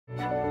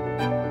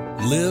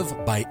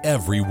Live by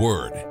every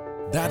word.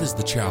 That is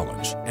the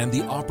challenge and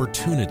the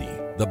opportunity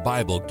the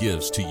Bible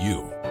gives to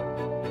you.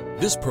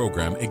 This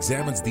program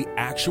examines the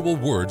actual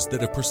words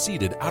that have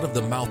proceeded out of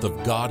the mouth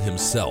of God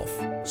Himself,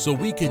 so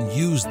we can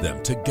use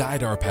them to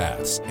guide our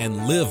paths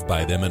and live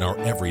by them in our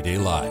everyday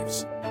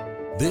lives.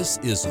 This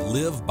is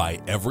Live by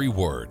Every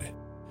Word.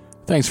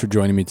 Thanks for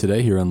joining me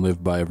today here on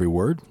Live by Every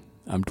Word.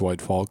 I'm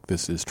Dwight Falk.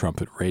 This is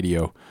Trumpet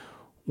Radio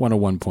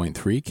 101.3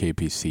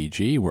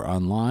 KPCG. We're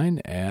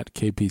online at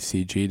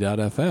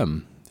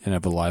kpcg.fm and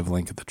have a live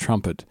link at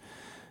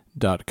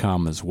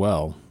thetrumpet.com as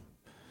well.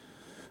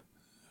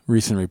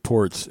 Recent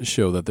reports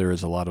show that there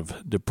is a lot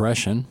of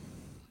depression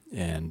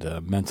and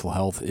mental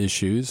health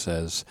issues,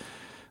 as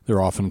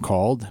they're often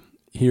called,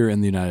 here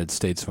in the United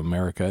States of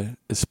America,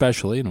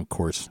 especially, and of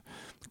course,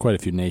 quite a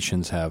few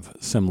nations have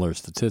similar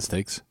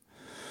statistics.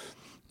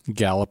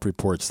 Gallup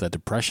reports that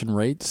depression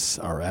rates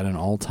are at an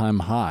all-time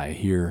high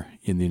here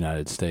in the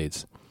United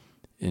States.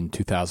 In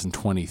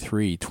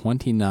 2023,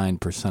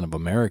 29% of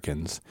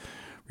Americans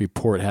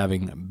report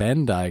having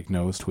been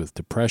diagnosed with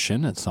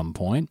depression at some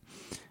point,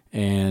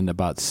 and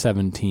about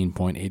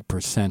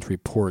 17.8%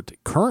 report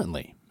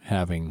currently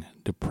having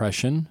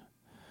depression.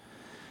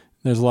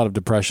 There's a lot of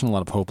depression, a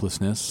lot of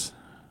hopelessness,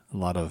 a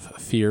lot of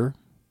fear.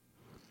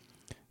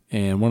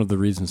 And one of the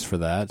reasons for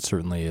that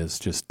certainly is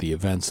just the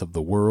events of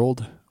the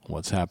world,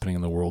 what's happening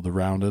in the world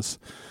around us,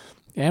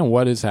 and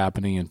what is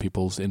happening in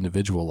people's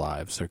individual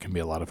lives. There can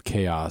be a lot of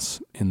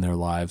chaos in their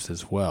lives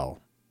as well.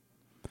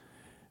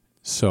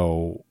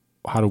 So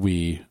how do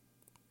we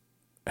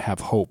have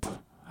hope?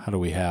 How do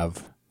we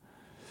have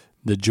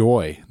the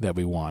joy that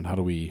we want? How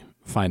do we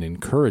find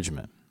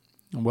encouragement?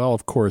 Well,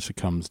 of course, it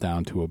comes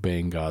down to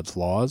obeying God's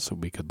laws.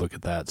 We could look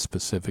at that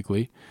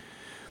specifically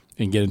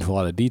and get into a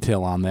lot of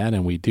detail on that,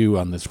 and we do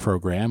on this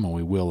program, and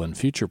we will in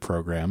future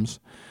programs.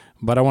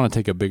 But I want to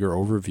take a bigger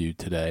overview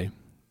today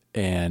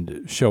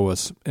and show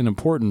us an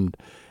important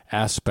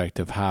aspect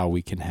of how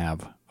we can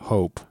have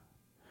hope.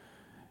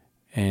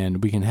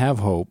 And we can have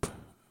hope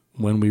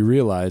when we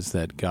realize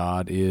that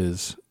God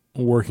is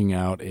working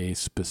out a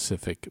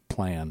specific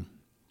plan.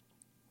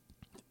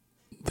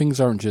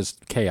 Things aren't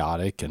just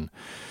chaotic and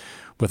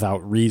without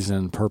reason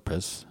and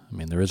purpose. I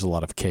mean, there is a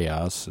lot of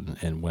chaos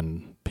and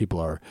when people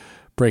are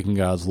breaking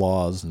God's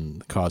laws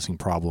and causing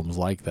problems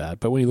like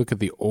that. But when you look at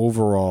the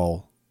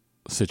overall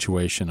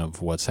situation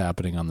of what's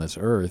happening on this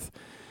earth,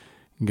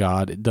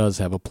 God does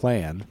have a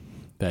plan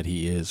that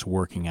He is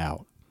working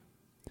out.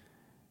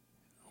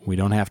 We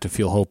don't have to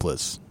feel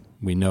hopeless.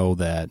 We know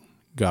that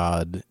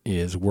God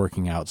is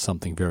working out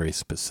something very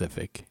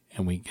specific,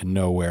 and we can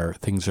know where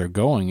things are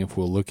going if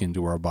we'll look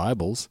into our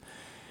Bibles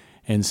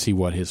and see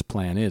what His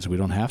plan is. We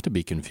don't have to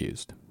be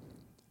confused.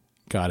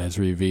 God has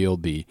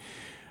revealed the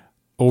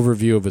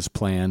overview of His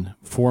plan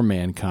for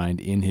mankind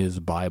in His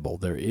Bible.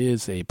 There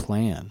is a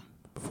plan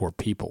for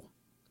people.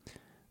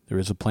 There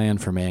is a plan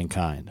for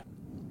mankind,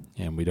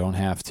 and we don't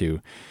have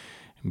to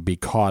be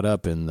caught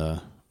up in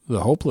the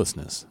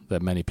hopelessness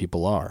that many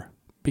people are,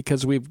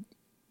 because we've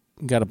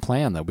got a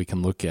plan that we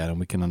can look at and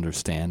we can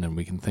understand and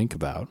we can think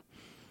about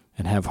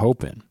and have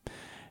hope in.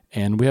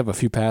 And we have a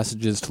few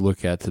passages to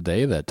look at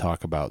today that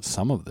talk about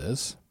some of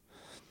this.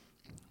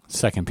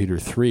 2 Peter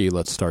 3,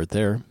 let's start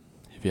there.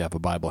 If you have a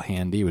Bible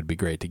handy, it would be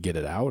great to get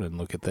it out and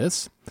look at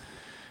this.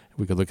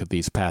 We could look at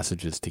these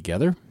passages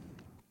together.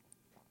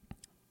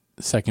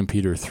 2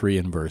 Peter 3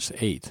 and verse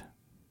 8.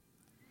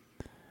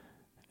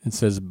 It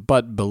says,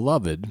 "But,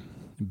 beloved,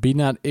 be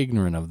not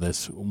ignorant of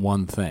this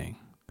one thing,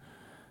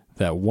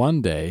 that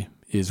one day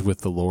is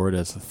with the Lord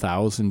as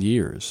 1,000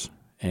 years,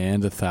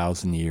 and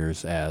 1,000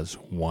 years as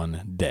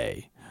one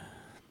day."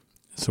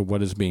 So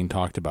what is being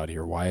talked about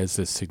here? Why is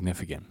this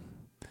significant?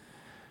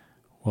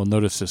 Well,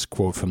 notice this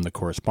quote from the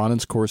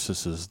correspondence course.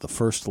 This is the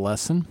first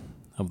lesson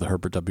of the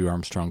Herbert W.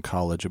 Armstrong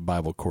College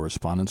Bible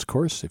Correspondence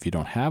course. If you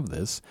don't have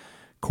this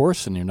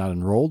course and you're not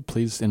enrolled,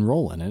 please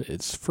enroll in it.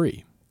 It's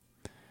free.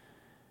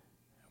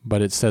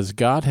 But it says,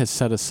 God has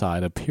set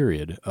aside a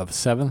period of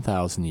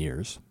 7,000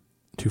 years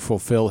to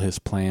fulfill His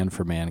plan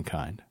for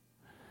mankind.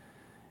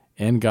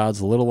 And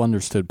God's little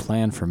understood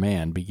plan for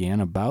man began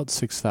about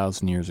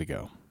 6,000 years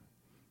ago.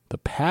 The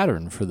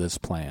pattern for this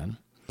plan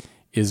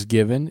is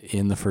given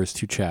in the first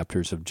two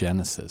chapters of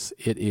Genesis.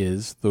 It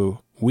is the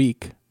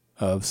week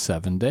of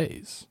 7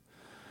 days.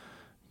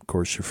 Of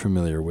course, you're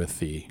familiar with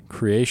the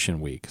creation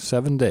week,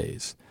 7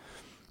 days.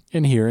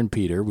 And here in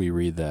Peter, we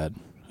read that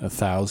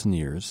 1,000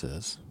 years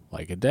is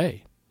like a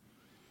day.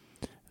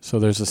 So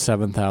there's a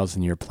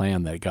 7,000-year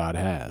plan that God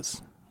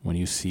has. When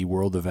you see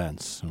world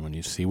events and when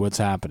you see what's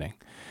happening,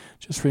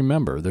 just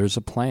remember there's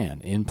a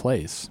plan in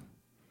place.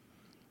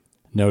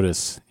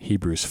 Notice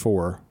Hebrews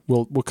 4.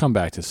 We'll come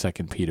back to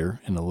 2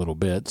 Peter in a little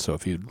bit, so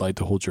if you'd like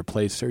to hold your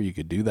place there, you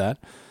could do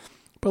that.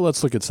 But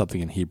let's look at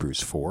something in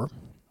Hebrews 4.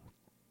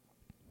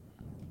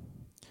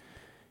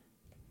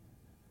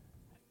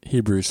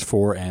 Hebrews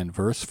 4 and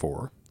verse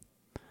 4.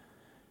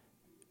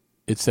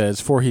 It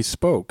says, "For He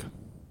spoke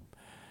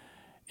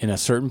in a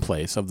certain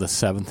place of the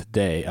seventh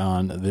day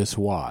on this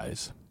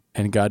wise,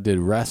 And God did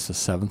rest the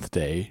seventh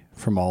day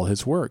from all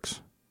his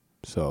works.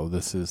 So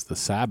this is the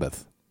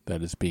Sabbath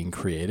that is being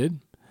created.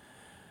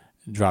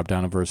 Drop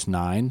down to verse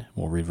 9.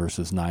 We'll read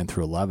verses 9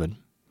 through 11.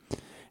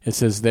 It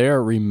says,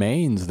 "There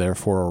remains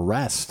therefore a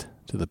rest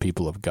to the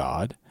people of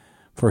God.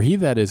 For he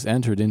that is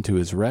entered into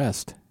his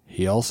rest,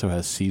 he also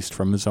has ceased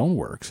from his own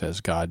works,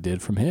 as God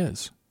did from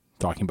his."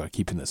 Talking about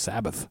keeping the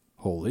Sabbath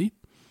holy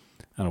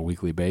on a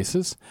weekly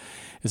basis.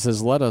 It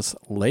says, "Let us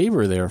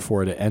labor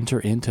therefore to enter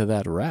into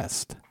that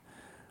rest,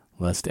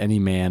 lest any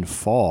man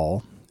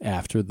fall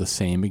after the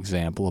same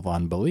example of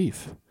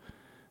unbelief."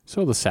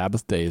 So the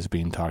Sabbath day is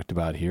being talked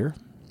about here.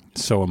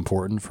 It's so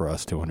important for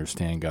us to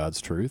understand God's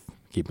truth,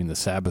 keeping the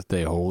Sabbath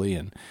day holy,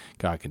 and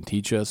God can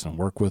teach us and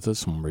work with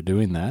us when we're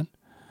doing that.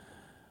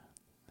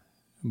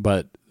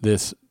 But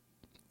this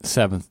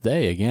seventh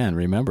day, again,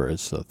 remember,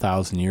 it's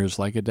 1,000 years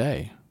like a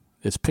day.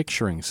 It's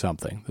picturing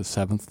something, the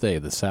seventh day,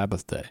 the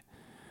Sabbath day.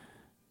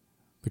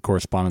 The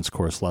Correspondence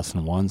Course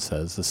Lesson 1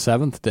 says, "The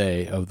seventh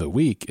day of the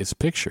week is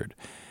pictured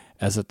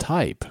as a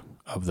type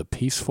of the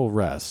peaceful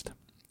rest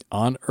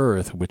on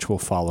earth which will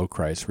follow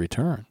Christ's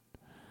return.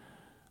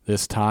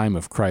 This time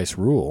of Christ's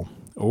rule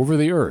over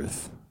the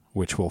earth,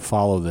 which will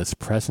follow this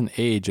present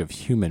age of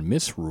human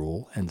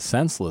misrule and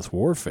senseless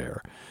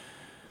warfare,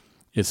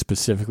 is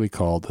specifically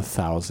called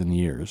 1,000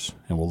 years,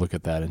 and we'll look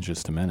at that in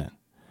just a minute.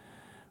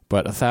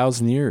 But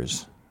 1,000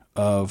 years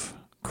of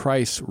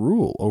Christ's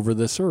rule over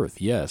this earth.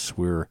 Yes,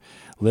 we're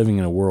living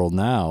in a world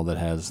now that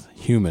has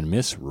human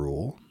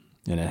misrule,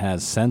 and it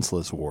has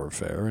senseless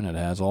warfare, and it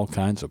has all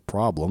kinds of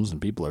problems, and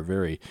people are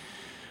very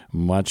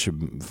much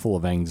full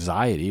of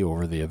anxiety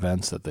over the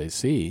events that they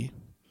see,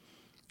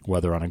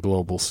 whether on a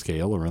global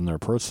scale or in their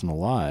personal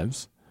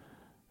lives.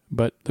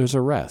 But there's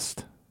a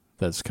rest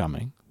that's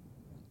coming.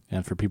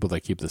 And for people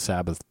that keep the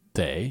Sabbath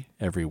day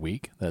every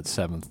week, that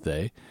seventh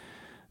day,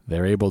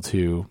 they're able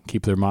to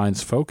keep their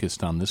minds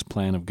focused on this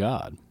plan of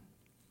God,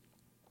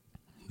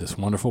 this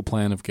wonderful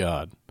plan of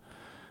God,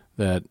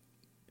 that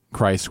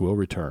Christ will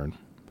return,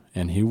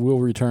 and he will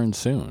return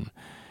soon,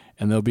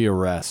 and there'll be a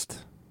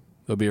rest.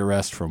 There'll be a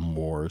rest from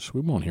wars.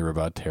 We won't hear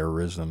about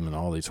terrorism and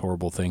all these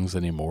horrible things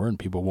anymore, and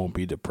people won't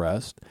be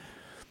depressed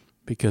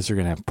because they're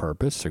going to have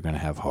purpose, they're going to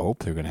have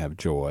hope, they're going to have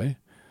joy.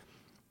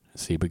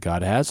 See, but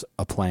God has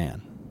a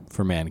plan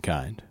for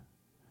mankind.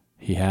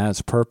 He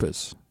has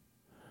purpose.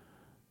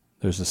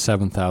 There's a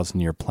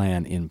 7,000-year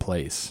plan in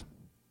place,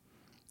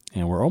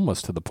 and we're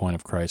almost to the point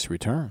of Christ's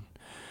return.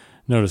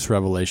 Notice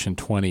Revelation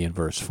 20 and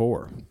verse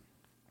 4.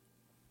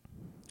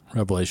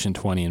 Revelation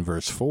 20 and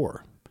verse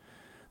 4.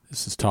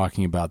 This is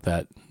talking about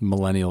that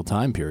millennial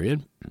time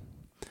period.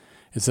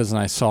 It says, "And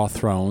I saw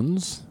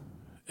thrones,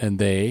 and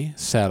they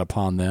sat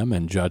upon them,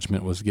 and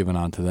judgment was given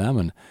unto them.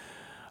 And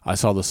I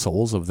saw the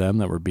souls of them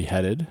that were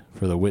beheaded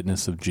for the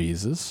witness of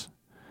Jesus,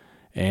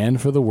 and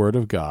for the word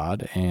of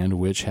God, and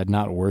which had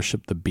not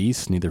worshipped the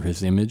beast, neither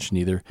his image,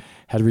 neither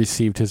had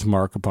received his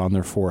mark upon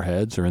their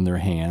foreheads or in their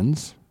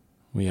hands."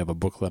 We have a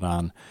booklet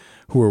on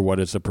who or what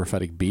is a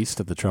prophetic beast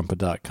at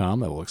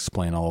thetrumpet.com that will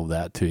explain all of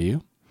that to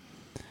you.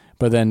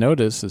 But then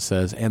notice it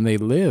says, "And they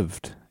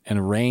lived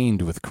and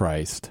reigned with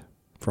Christ."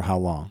 For how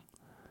long?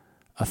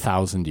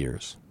 1,000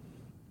 years.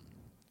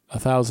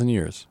 1,000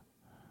 years.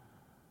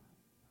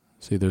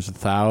 See, there's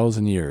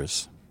 1,000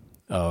 years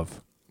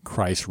of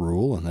Christ's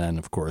rule, and then,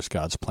 of course,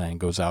 God's plan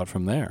goes out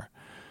from there.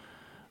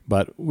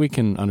 But we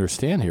can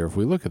understand here, if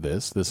we look at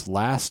this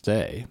last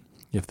day,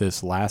 if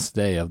this last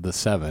day of the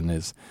 7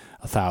 is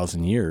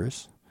 1,000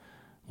 years,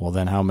 well,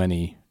 then how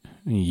many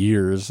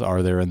years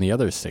are there in the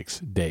other 6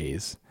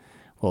 days?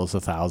 Well, it's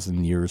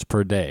 1,000 years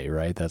per day,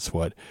 right? That's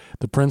what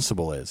the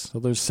principle is. So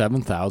there's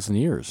 7,000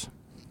 years.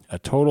 A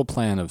total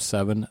plan of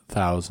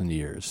 7,000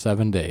 years.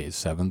 7 days,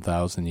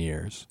 7,000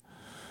 years.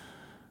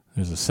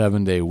 There's a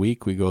 7-day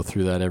week. We go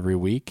through that every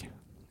week.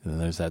 And then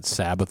there's that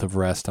Sabbath of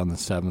rest on the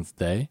 7th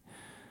day.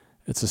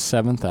 It's a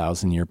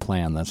 7,000-year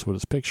plan. That's what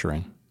it's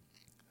picturing.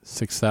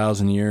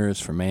 6,000 years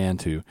for man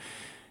to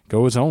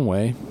go his own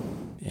way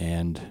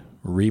and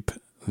reap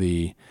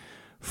the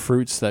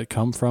fruits that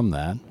come from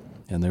that.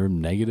 And they're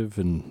negative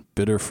and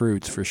bitter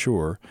fruits for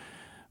sure.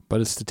 But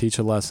it's to teach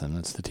a lesson.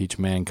 It's to teach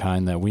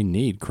mankind that we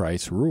need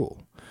Christ's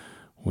rule.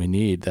 We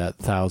need that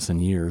 1,000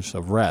 years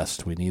of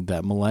rest. We need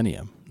that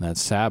millennium. That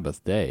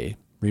Sabbath day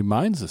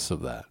reminds us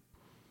of that.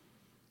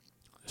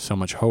 There's so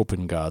much hope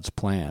in God's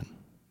plan.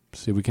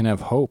 See, we can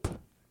have hope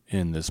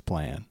in this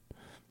plan.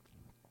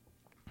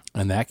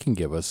 And that can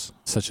give us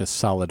such a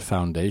solid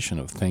foundation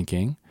of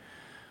thinking,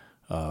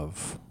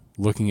 of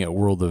looking at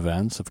world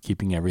events, of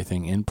keeping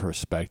everything in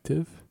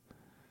perspective.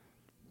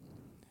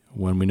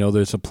 When we know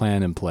there's a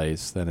plan in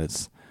place, then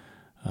it's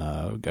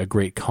a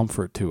great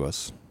comfort to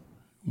us,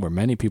 where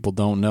many people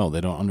don't know. They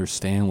don't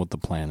understand what the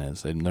plan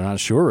is. They're not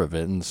sure of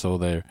it, and so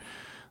they're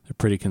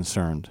pretty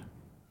concerned.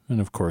 And,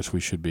 of course, we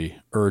should be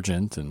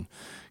urgent and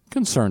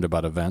concerned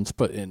about events,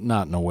 but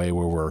not in a way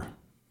where we're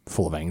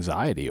full of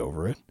anxiety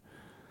over it.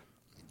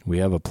 We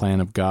have a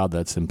plan of God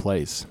that's in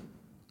place,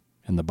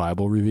 and the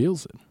Bible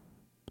reveals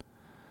it.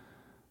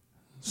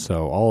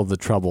 So all of the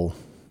trouble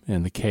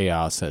and the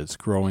chaos that's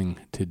growing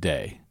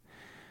today,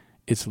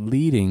 it's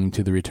leading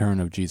to the return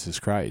of Jesus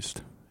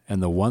Christ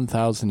and the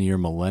 1,000-year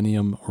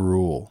millennium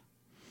rule.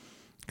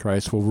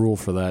 Christ will rule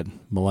for that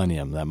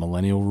millennium, that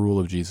millennial rule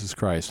of Jesus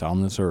Christ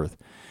on this earth.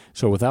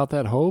 So without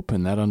that hope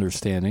and that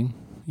understanding,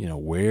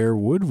 where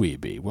would we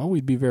be? Well,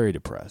 we'd be very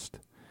depressed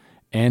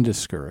and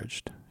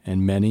discouraged,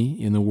 and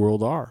many in the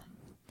world are.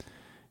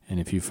 And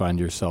if you find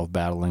yourself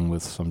battling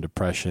with some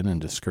depression and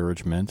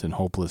discouragement and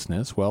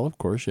hopelessness, well, of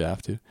course, you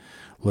have to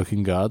look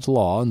in God's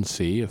law and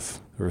see if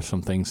there are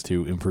some things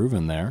to improve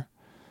in there.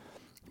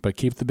 But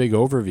keep the big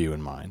overview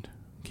in mind.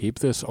 Keep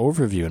this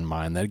overview in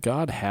mind that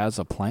God has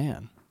a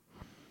plan.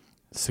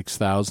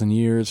 6,000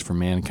 years for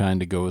mankind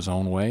to go his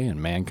own way,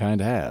 and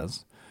mankind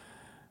has.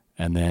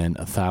 And then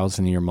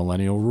 1,000-year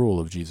millennial rule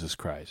of Jesus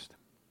Christ.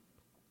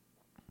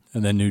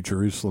 And then New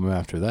Jerusalem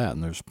after that,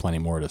 and there's plenty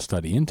more to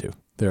study into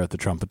there at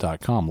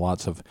thetrumpet.com.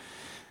 Lots of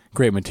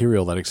great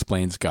material that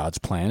explains God's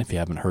plan if you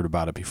haven't heard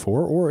about it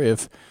before, or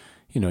if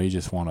you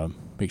just want to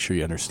make sure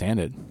you understand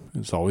it.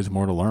 There's always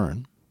more to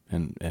learn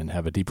and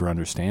have a deeper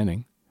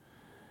understanding.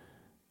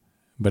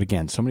 But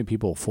again, so many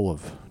people full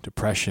of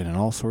depression and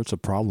all sorts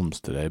of problems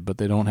today, but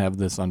they don't have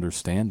this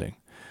understanding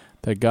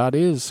that God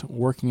is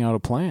working out a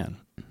plan.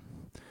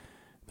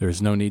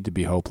 There's no need to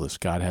be hopeless.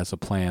 God has a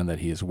plan that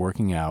he is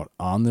working out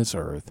on this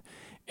earth,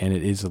 and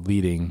it is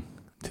leading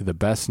to the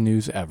best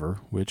news ever,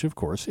 which, of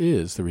course,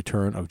 is the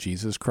return of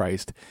Jesus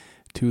Christ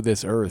to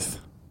this earth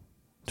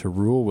to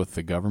rule with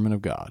the government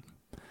of God.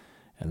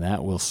 And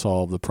that will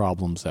solve the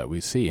problems that we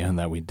see and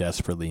that we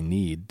desperately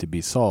need to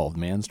be solved.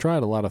 Man's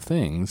tried a lot of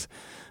things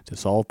to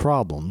solve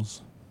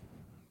problems,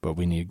 but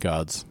we need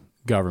God's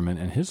government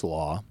and his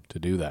law to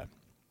do that.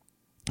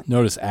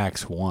 Notice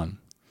Acts 1.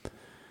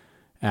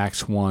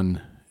 Acts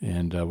 1,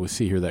 and we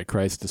see here that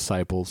Christ's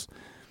disciples,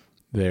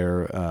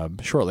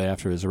 shortly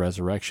after his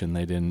resurrection,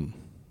 they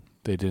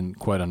didn't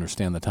quite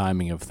understand the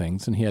timing of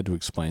things, and he had to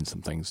explain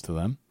some things to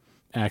them.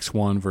 Acts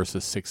 1,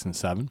 verses 6 and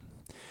 7.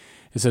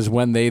 It says,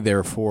 "When they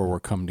therefore were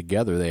come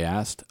together, they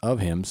asked of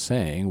him,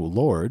 saying,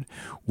 Lord,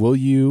 will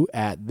you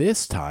at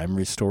this time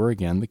restore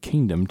again the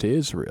kingdom to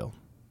Israel?"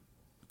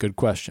 Good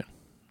question.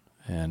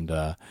 And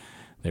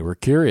they were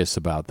curious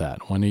about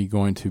that. When are you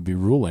going to be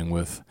ruling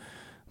with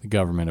the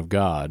government of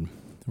God?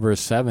 Verse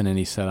 7, "And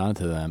he said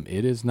unto them,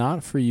 It is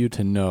not for you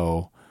to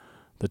know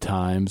the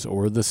times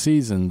or the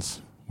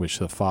seasons which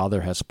the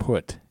Father has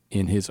put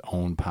in his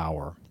own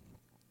power."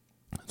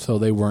 So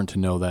they weren't to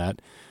know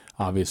that.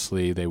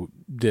 Obviously, they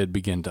did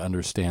begin to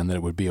understand that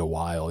it would be a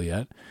while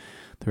yet.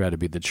 There had to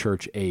be the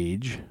church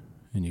age,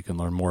 and you can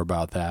learn more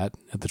about that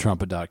at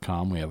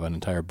thetrumpet.com. We have an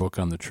entire book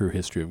on the true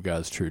history of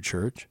God's true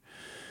church.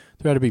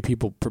 There had to be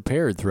people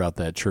prepared throughout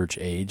that church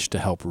age to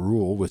help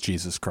rule with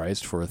Jesus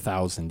Christ for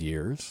 1,000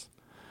 years.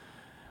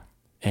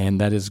 And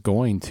that is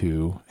going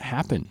to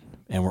happen.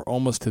 And we're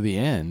almost to the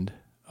end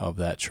of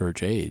that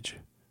church age.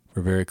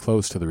 We're very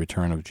close to the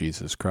return of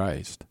Jesus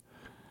Christ.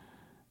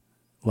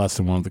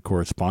 Lesson 1 of the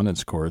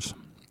correspondence course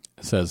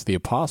says the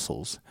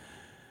apostles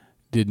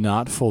did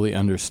not fully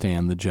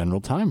understand the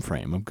general time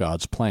frame of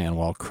God's plan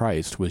while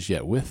Christ was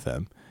yet with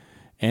them,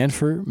 and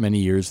for many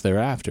years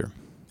thereafter.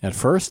 At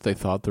first, they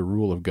thought the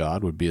rule of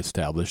God would be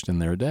established in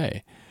their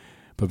day,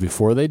 but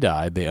before they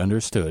died, they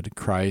understood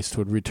Christ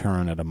would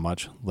return at a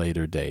much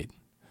later date.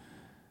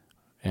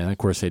 And, of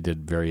course, they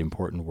did very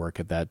important work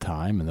at that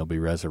time, and they'll be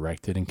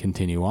resurrected and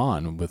continue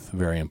on with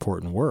very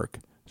important work.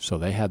 So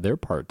they had their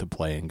part to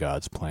play in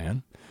God's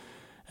plan,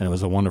 and it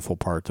was a wonderful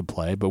part to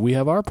play, but we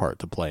have our part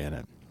to play in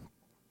it.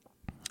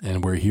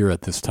 And we're here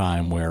at this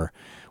time where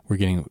we're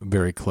getting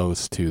very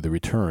close to the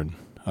return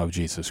of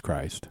Jesus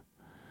Christ.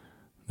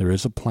 There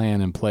is a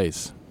plan in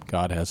place.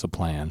 God has a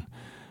plan.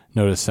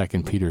 Notice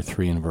 2 Peter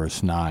 3 and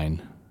verse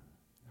 9.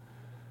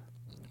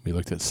 We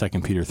looked at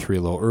 2 Peter 3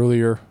 a little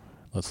earlier.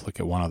 Let's look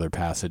at one other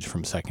passage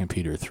from 2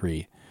 Peter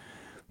 3,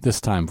 this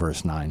time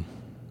verse 9.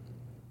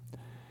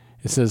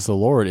 It says, "The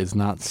Lord is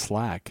not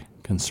slack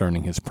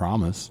concerning his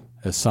promise,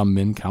 as some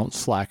men count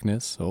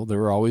slackness." So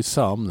there are always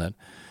some that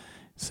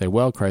say,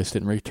 well, Christ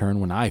didn't return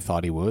when I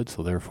thought he would,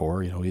 so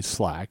therefore, he's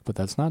slack. But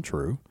that's not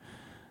true.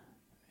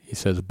 He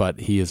says,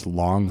 "But he is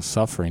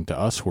long-suffering to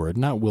usward,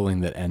 not willing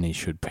that any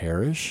should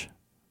perish,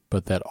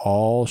 but that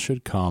all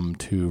should come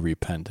to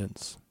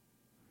repentance."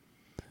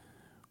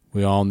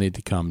 We all need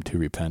to come to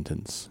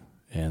repentance,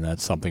 and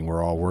that's something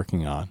we're all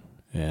working on.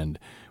 And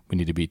we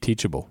need to be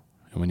teachable.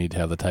 And we need to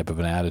have the type of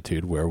an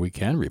attitude where we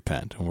can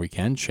repent and we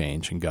can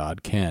change and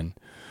God can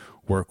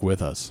work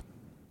with us.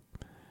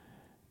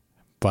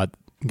 But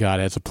God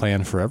has a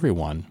plan for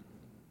everyone.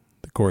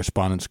 The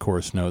correspondence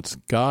course notes,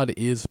 God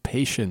is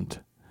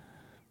patient.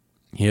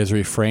 He has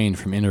refrained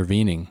from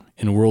intervening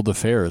in world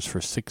affairs for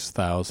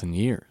 6,000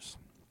 years.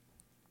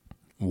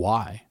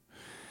 Why?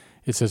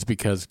 It says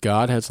because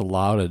God has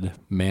allowed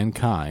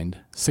mankind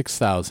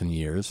 6,000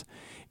 years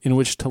in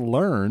which to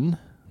learn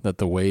that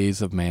the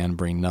ways of man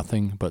bring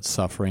nothing but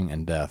suffering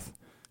and death.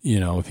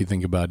 If you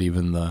think about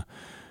even the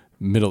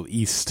Middle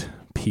East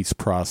peace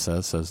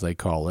process, as they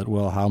call it,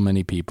 well, how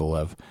many people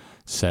have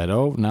said,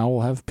 oh, now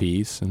we'll have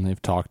peace, and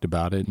they've talked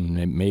about it,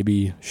 and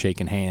maybe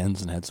shaken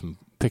hands and had some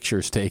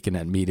pictures taken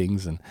at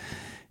meetings and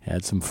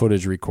had some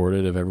footage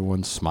recorded of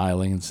everyone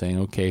smiling and saying,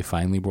 okay,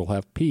 finally we'll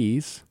have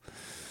peace.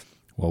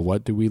 Well,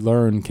 what do we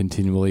learn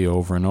continually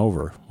over and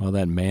over? Well,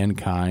 that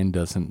mankind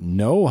doesn't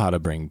know how to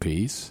bring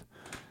peace.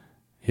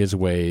 His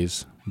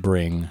ways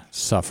bring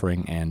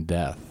suffering and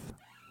death.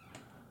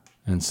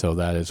 And so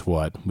that is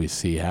what we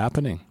see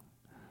happening.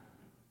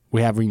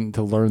 We have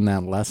to learn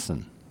that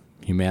lesson.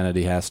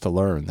 Humanity has to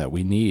learn that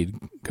we need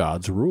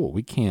God's rule.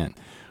 We can't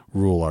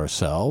rule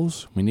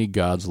ourselves. We need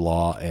God's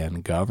law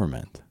and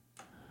government.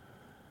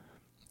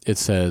 It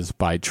says,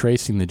 by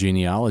tracing the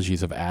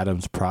genealogies of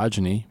Adam's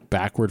progeny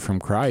backward from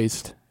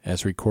Christ,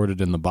 as recorded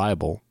in the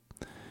Bible,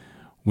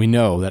 we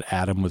know that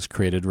Adam was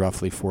created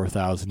roughly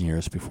 4,000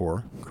 years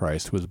before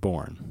Christ was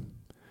born.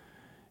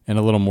 And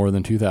a little more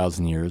than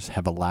 2,000 years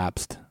have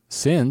elapsed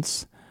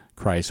since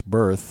Christ's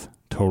birth,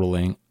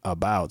 totaling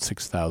about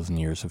 6,000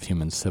 years of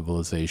human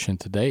civilization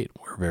to date.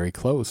 We're very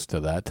close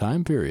to that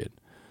time period.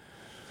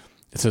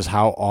 It says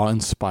how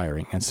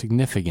awe-inspiring and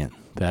significant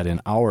that in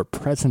our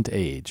present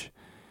age,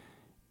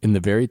 in the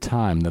very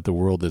time that the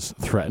world is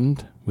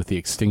threatened with the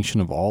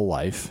extinction of all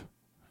life,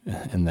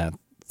 and that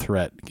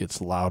threat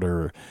gets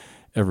louder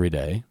every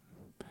day,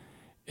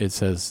 it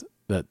says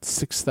that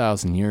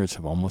 6,000 years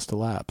have almost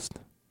elapsed.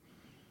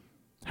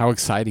 How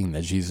exciting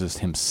that Jesus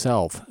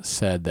himself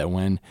said that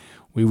when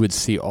we would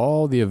see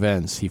all the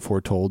events he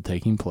foretold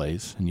taking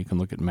place, and you can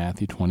look at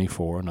Matthew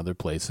 24 and other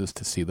places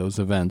to see those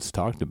events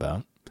talked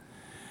about,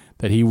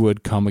 that he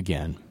would come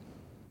again,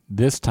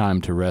 this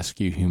time to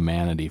rescue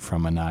humanity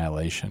from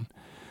annihilation,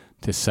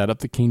 to set up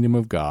the kingdom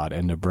of God,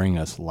 and to bring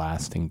us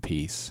lasting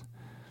peace.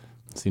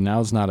 See,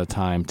 now's not a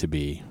time to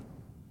be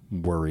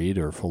worried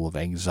or full of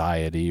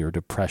anxiety or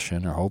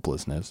depression or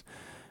hopelessness.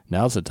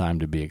 Now's the time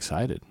to be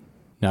excited.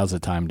 Now's the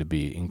time to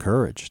be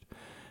encouraged.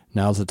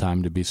 Now's the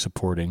time to be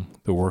supporting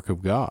the work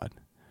of God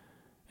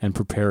and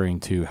preparing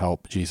to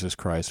help Jesus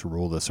Christ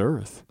rule this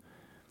earth.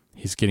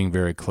 He's getting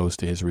very close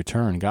to his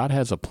return. God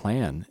has a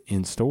plan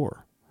in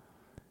store,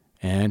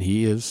 and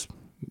he is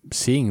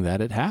seeing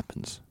that it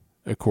happens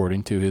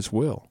according to his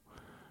will.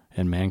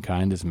 And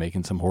mankind is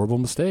making some horrible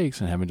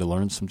mistakes and having to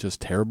learn some just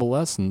terrible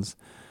lessons,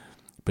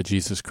 but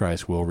Jesus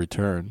Christ will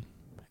return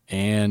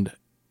and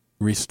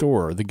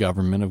restore the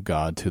government of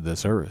God to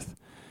this earth.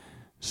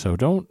 So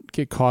don't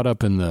get caught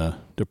up in the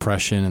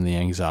depression and the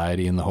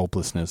anxiety and the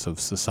hopelessness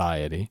of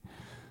society.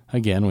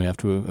 Again, we have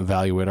to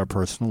evaluate our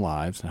personal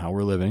lives and how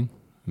we're living,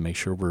 and make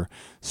sure we're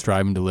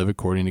striving to live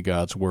according to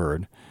God's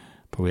word.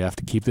 But we have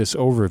to keep this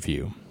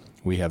overview.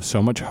 We have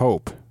so much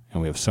hope,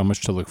 and we have so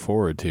much to look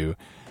forward to,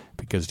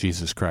 because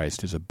Jesus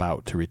Christ is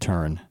about to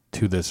return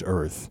to this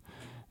earth,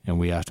 and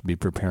we have to be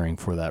preparing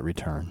for that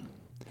return.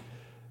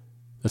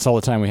 That's all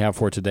the time we have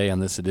for today on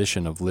this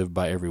edition of Live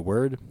by Every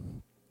Word.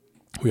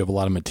 We have a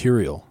lot of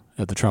material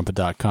at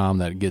thetrumpet.com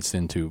that gets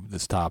into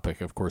this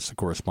topic. Of course, the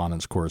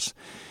correspondence course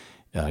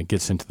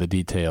gets into the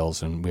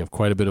details, and we have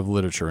quite a bit of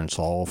literature, and it's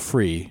all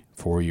free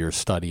for your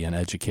study and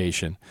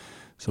education.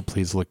 So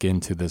please look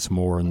into this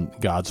more in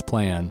God's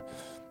plan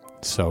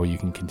so you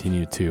can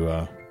continue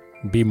to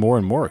be more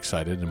and more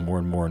excited and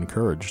more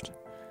encouraged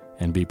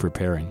and be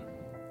preparing.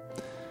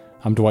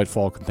 I'm Dwight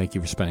Falk, and thank you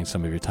for spending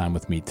some of your time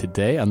with me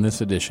today on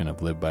this edition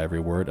of Live by Every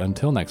Word.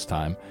 Until next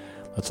time,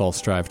 let's all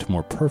strive to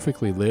more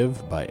perfectly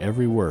live by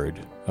every word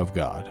of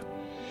God.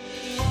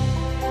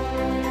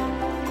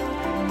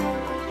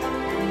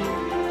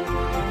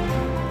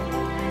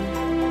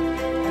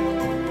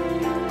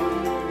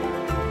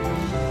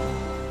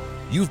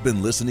 You've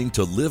been listening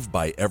to Live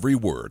by Every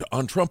Word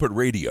on Trumpet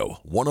Radio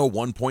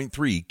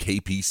 101.3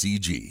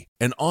 KPCG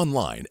and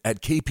online at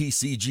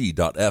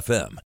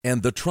kpcg.fm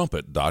and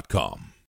thetrumpet.com.